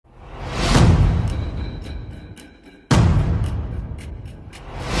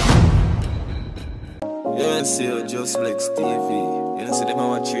don't see you just like Stevie. You don't see them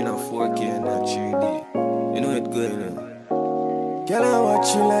watching on 4K and not 3D. You know it good, you know. Girl, I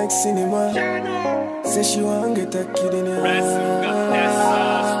watch you like cinema. Say she want get a kid in her.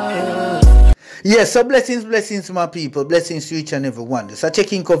 Yes, so blessings my people, blessings to each and every one. So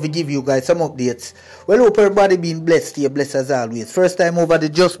checking cover give you guys some updates. Well, hope everybody being blessed here, blessed as always. First time over the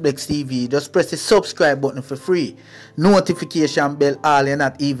Just Blex TV, just press the subscribe button for free. Notification bell all, you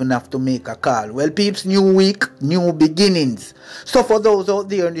not even have to make a call. Well peeps, new week, new beginnings. So for those out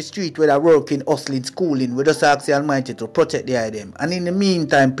there on the street where they're working, hustling, schooling, we just ask the Almighty to protect the item. And in the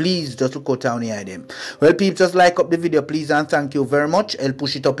meantime, please just look out down the item. Well peeps, just like up the video please and thank you very much. I'll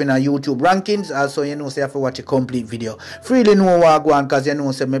push it up in our YouTube rankings. Also, you know, say you have to watch a complete video. Freely know what I go on, because you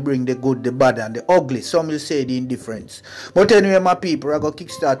know, say me bring the good, the bad, and the ugly. Some will say the indifference. But anyway, my people, I go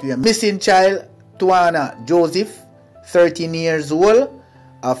kickstart with a missing child, Towado Joseph, 13 years old,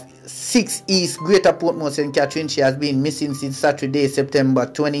 of 6 East Greater Portmore St. Catherine. She has been missing since Saturday, September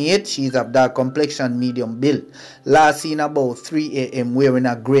 28th. She is of dark complexion, medium build. Last seen about 3 a.m. wearing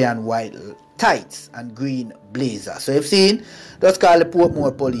a grey and white tights and green blazer. So if seen, just call the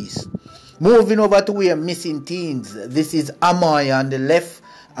Portmore police. Moving over to where missing teens. This is Amoy on the left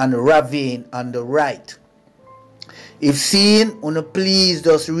and Ravine on the right. If seen, please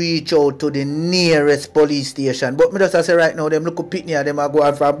just reach out to the nearest police station. But me just say right now, them look up Pitney and them are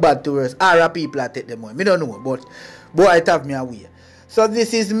going from bad to worse. Or people are take them away. Me don't know, but boy, it have me away. So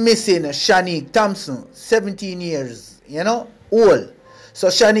this is missing Shanique Thompson, 17 years, you know, old. So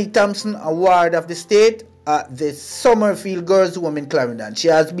Shanique Thompson, a ward of the state, at the Summerfield Girls' Home in Clarendon. She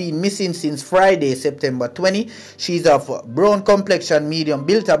has been missing since Friday, September 20. She's of brown complexion, medium,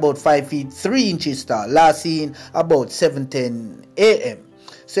 built about 5 feet 3 inches tall. Last seen about 7:10 a.m.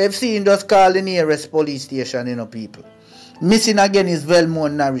 So if seen, just call the nearest police station, you know, people. Missing again is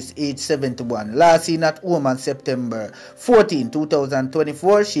Velmont Norris, age 71. Last seen at home on September 14,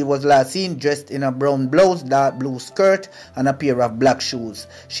 2024. She was last seen dressed in a brown blouse, dark blue skirt, and a pair of black shoes.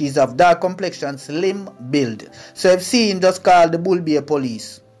 She's of dark complexion, slim build. So if seen, just call the Bull Bay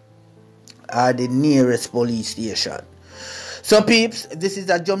police at the nearest police station. So peeps, this is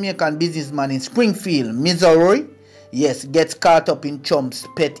a Jamaican businessman in Springfield, Missouri. Yes, gets caught up in chumps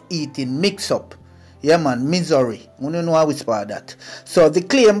pet eating mix-up. Yeah man, Missouri. We don't know how we spell that. So the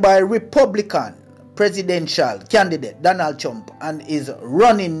claim by Republican presidential candidate Donald Trump and his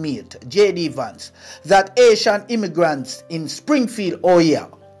running mate J.D. Vance that Asian immigrants in Springfield,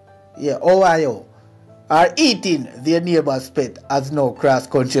 Ohio, are eating their neighbor's pet as no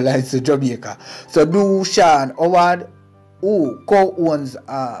cross-country lines to Jamaica. So Dushan Howard, who co-owns,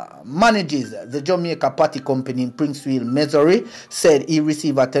 manages the Jamaica Party Company in Princeville, Missouri, said he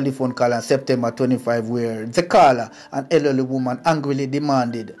received a telephone call on September 25 where the caller, an elderly woman, angrily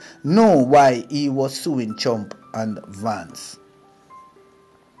demanded know why he was suing Trump and Vance.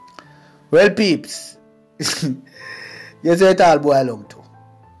 Well, peeps, guess what it all boils along to.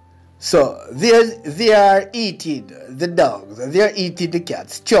 So they are eating the dogs, they are eating the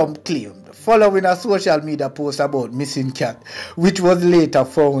cats, Trump claimed, following a social media post about missing cat, which was later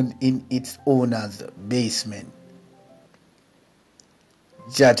found in its owner's basement.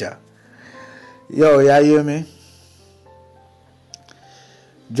 Jaja. Yo, you hear me?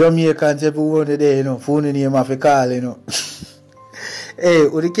 Jamaicans everyone there, you know, phone name of a call, you know. Hey,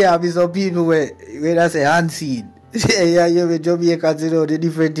 we can't be some people where they say unseen. Yeah, you hear me? Jamaicans, you know, they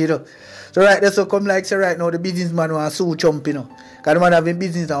different, you know. So right there, so come like say right now, the businessman want to sue Trump, you know. Because the man having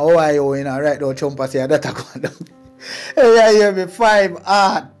business in Ohio, you know, right now, Trump say that I go down. Hey, you hear me? 5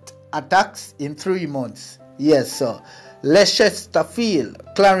 heart attacks in 3 months. Yes, sir.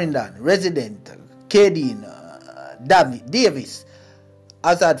 Leicesterfield, Clarendon, resident, Kadeen Davis,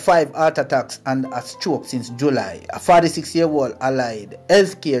 has had 5 heart attacks and a stroke since July. A 46-year-old allied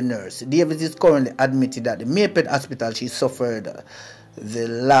healthcare nurse, Davis is currently admitted at the Maypet Hospital. She suffered the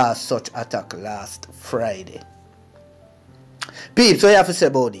last such attack last Friday. Peeps, what you have to say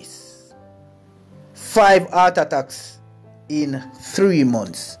about this? 5 heart attacks in 3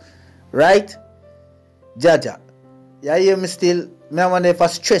 months. Right? Jaja. You hear me still? I wonder if I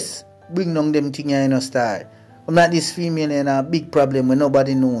stress bring down them things in a star. I'm not this female in a big problem when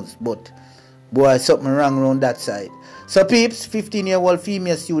nobody knows. But boy, something wrong around that side. So peeps, 15-year-old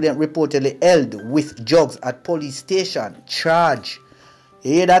female student reportedly held with drugs at police station. Charge.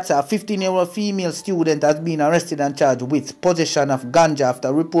 Yeah, that's a 15-year-old female student has been arrested and charged with possession of ganja after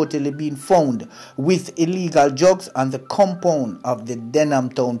reportedly being found with illegal drugs on the compound of the Denham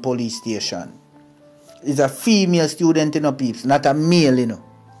Town police station. It's a female student, you know, peeps, not a male, you know.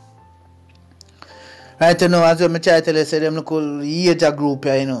 Right now, as I try to tell you, say them look age group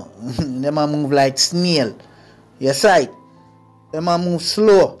here, you know. Them a move like snail. Yes, right. Them a move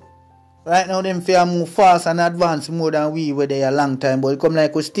slow. Right now, them fear move fast and advance more than we were there a long time, but it come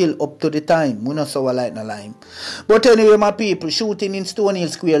like we still up to the time. We not so like no lime. But anyway, my people, shooting in Stone Hill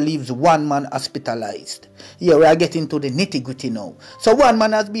Square leaves one man hospitalized. Yeah, we are getting to the nitty-gritty now. So one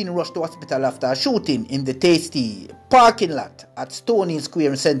man has been rushed to hospital after a shooting in the Tasty parking lot at Stone Hill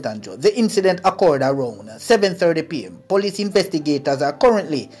Square in St. Andrew. The incident occurred around 7:30 p.m. Police investigators are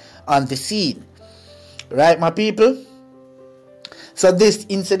currently on the scene. Right, my people? So this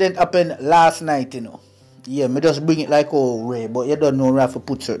incident happened last night, you know. Yeah, me just bring it like oh Ray, but you don't know we have to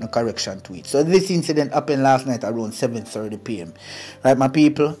put certain correction to it. So this incident happened last night around 7:30 p.m. Right, my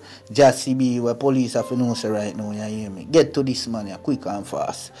people? Just CB where police have to know say right now, you hear me? Get to this man here, quick and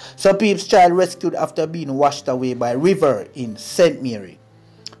fast. So people's child rescued after being washed away by river in St. Mary.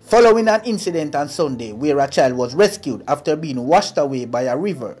 Following an incident on Sunday where a child was rescued after being washed away by a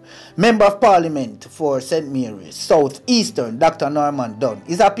river, Member of Parliament for St. Mary's South Eastern, Dr. Norman Dunn,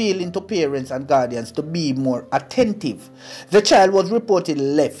 is appealing to parents and guardians to be more attentive. The child was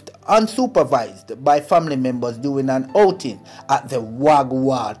reportedly left unsupervised by family members during an outing at the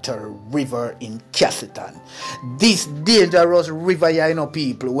Wagwater River in Cassiton. This dangerous river, you know,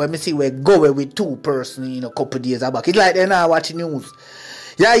 people, when we see we're going with two persons in a couple of days back. It's like they're now watching news.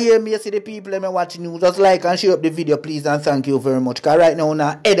 Yeah, hear me, you see the people that me watching news. Just like and share up the video, please, and thank you very much. Because right now,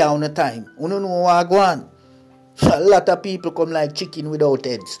 na head on the time. You don't know what go on. A lot of people come like chicken without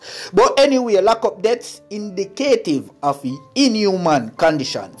heads. But anyway, lock up deaths indicative of inhuman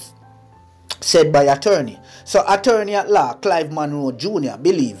conditions, said by attorney. So attorney at law Clive Monroe Jr.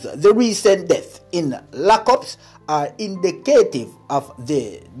 believes the recent deaths in lockups are indicative of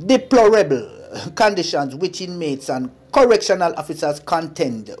the deplorable conditions which inmates and correctional officers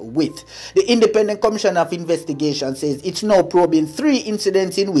contend with. The Independent Commission of Investigation says it's now probing 3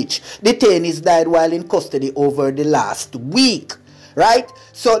 incidents in which detainees died while in custody over the last week. Right?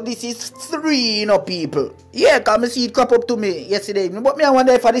 So this is 3, you know, people. Yeah, come see it crop up to me yesterday evening. But me, I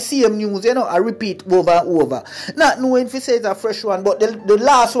wonder if I the same news, you know, I repeat over and over. Not knowing if it says a fresh one, but the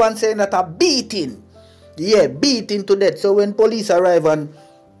last one saying that a beating. Yeah, beating to death. So when police arrive and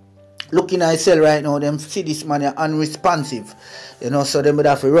looking at cell right now, them see this man unresponsive. You know, so they would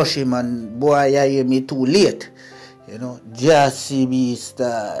have to rush him and boy, you hear me too late. You know, just see me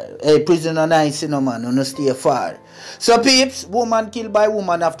star. Hey, prisoner nice, you know, man, you know, stay far. So peeps, woman killed by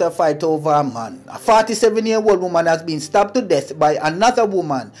woman after a fight over a man. A 47-year-old woman has been stabbed to death by another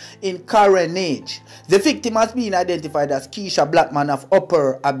woman in Carnage. The victim has been identified as Keisha Blackman of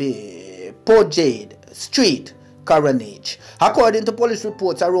Upper Abbey Pojade Street, Carnage. According to police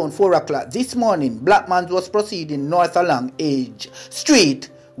reports, around 4 o'clock this morning, Blackman was proceeding north along Edge Street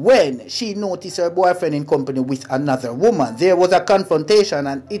when she noticed her boyfriend in company with another woman. There was a confrontation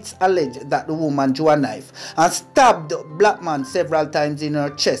and it's alleged that the woman drew a knife and stabbed Blackman several times in her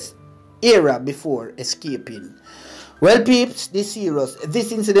chest area before escaping. Well, peeps, this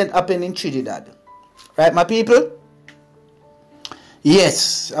incident happened in Trinidad. Right, my people?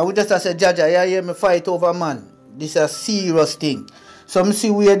 Yes, I would just say, Jaja, you hear me fight over man. This is a serious thing. So I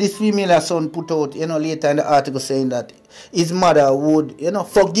see where this female son put out, you know, later in the article saying that his mother would, you know,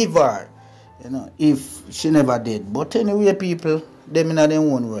 forgive her, you know, if she never did. But anyway, people, them in their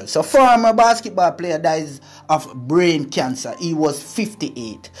own world. So former basketball player dies of brain cancer. He was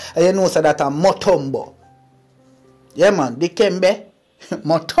 58. And you know, so that a Motombo. Yeah, man, the Kembe,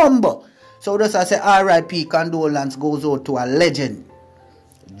 Motombo. So just I say R.I.P. condolence goes out to a legend,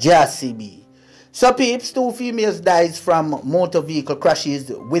 JCB. So peeps, 2 females died from motor vehicle crashes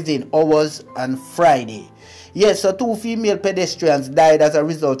within hours on Friday. Yes, so 2 female pedestrians died as a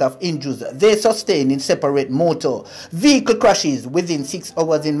result of injuries they sustained in separate motor vehicle crashes within 6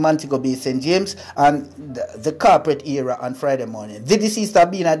 hours in Montego Bay, St. James and the corporate area on Friday morning. The deceased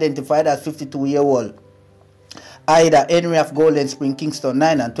have been identified as 52-year-old Ida Henry of Golden Spring, Kingston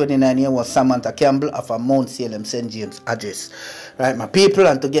 9 and 29-year-old Samantha Campbell of a Mount Salem, St. James address. Right, my people,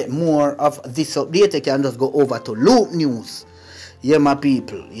 and to get more of this update, you can just go over to Loop News. Yeah, my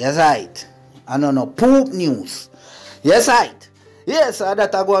people. Yes, right. I don't know, Poop News. Yes, right. Yes,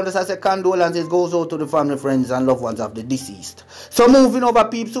 that I go on to say condolences goes out to the family, friends, and loved ones of the deceased. So moving over,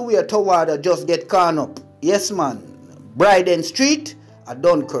 peeps, who were Towado just get caught up. Yes, man. Bryden Street at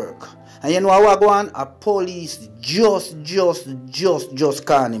Dunkirk. And you know what go on? A police just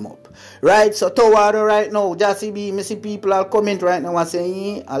can him up. Right? So Towado right now, just see me see people are comment right now and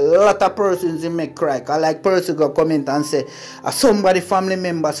say a lot of persons in make cry. I like person go comment and say somebody family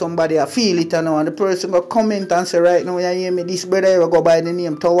member, somebody I feel it and the person go comment and say right now, you hear me, this brother go by the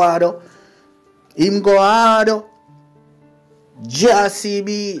name Towado. Him go hard. Just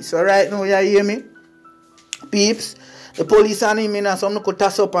CB. So right now, you hear me? Peeps. The police and him, some could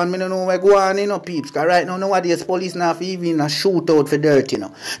toss up and me don't know where go on, peeps. Because right now, nowadays, police not even a shootout for dirt,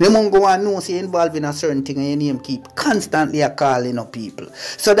 They won't go and know, say, involved in a certain thing and your name keep constantly a calling, people.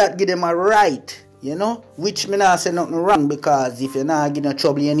 So that give them a right, which me not say nothing wrong, because if you're not getting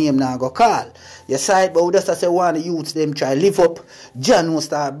trouble, your name not go call. You side, but just as I say, one of the youths, them try live up, John will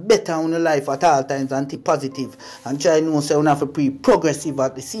start better on the life at all times, anti-positive, and try to say, you have to be progressive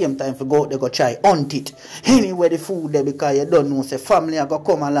at the same time, for go out, they go try hunt it. Anyway, the food there, because you don't know, say, family are going to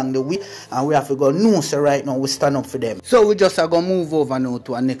come along the way, and we have to go know, say, right now, we stand up for them. So we just are going to move over now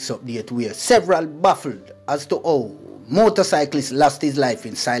to our next update, where several baffled as to how motorcyclist lost his life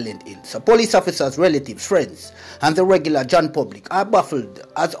in Silent Hill. So police officers, relatives, friends, and the regular John public are baffled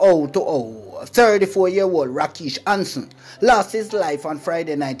as how to how 34-year-old Rakesh Hansen lost his life on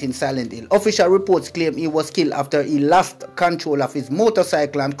Friday night in Silent Hill. Official reports claim he was killed after he lost control of his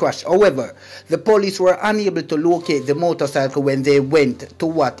motorcycle and crashed. However, the police were unable to locate the motorcycle when they went to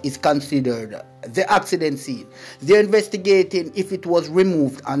what is considered the accident scene. They're investigating if it was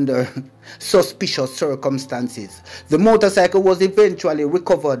removed under suspicious circumstances. The motorcycle was eventually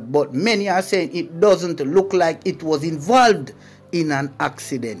recovered, but many are saying it doesn't look like it was involved in an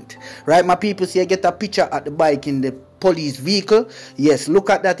accident. Right, my people, see, I get a picture at the bike in the police vehicle. Yes, look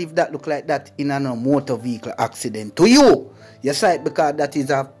at that if that look like that in a motor vehicle accident. To you, yes, right, because that is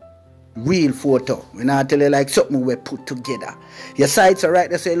a real photo. When I tell you like something we put together. Your sides are right,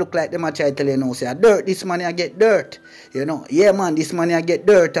 they say look like them. I try to tell you now, say dirt, this money I get dirt. Yeah man, this money I get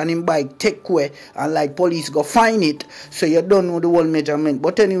dirt, and in bike take away, and like police go find it. So you don't know the whole measurement.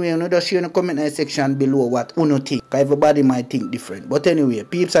 But anyway, just share in the comment section below what you think. Because everybody might think different. But anyway,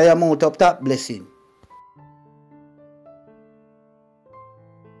 peeps, I am out up top. Blessing.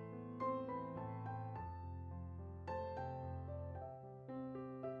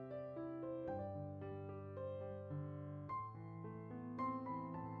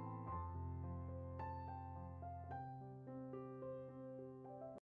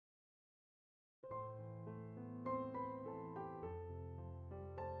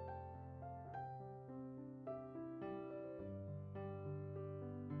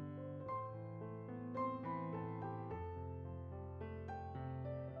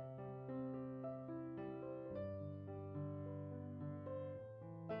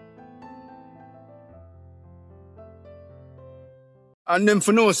 And them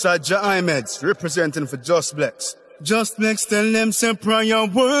for no side, Ahmeds, representing for Just Blex. Just Blex tell them say prayer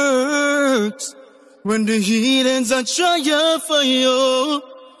works. When the heathens are trying for you,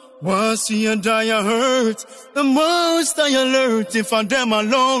 once you die you hurt, the most I alert. If I them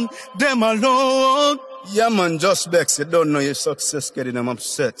alone, them alone. Yeah man, Just Blex, you don't know your success getting them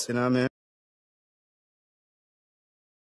upset, you know what I mean?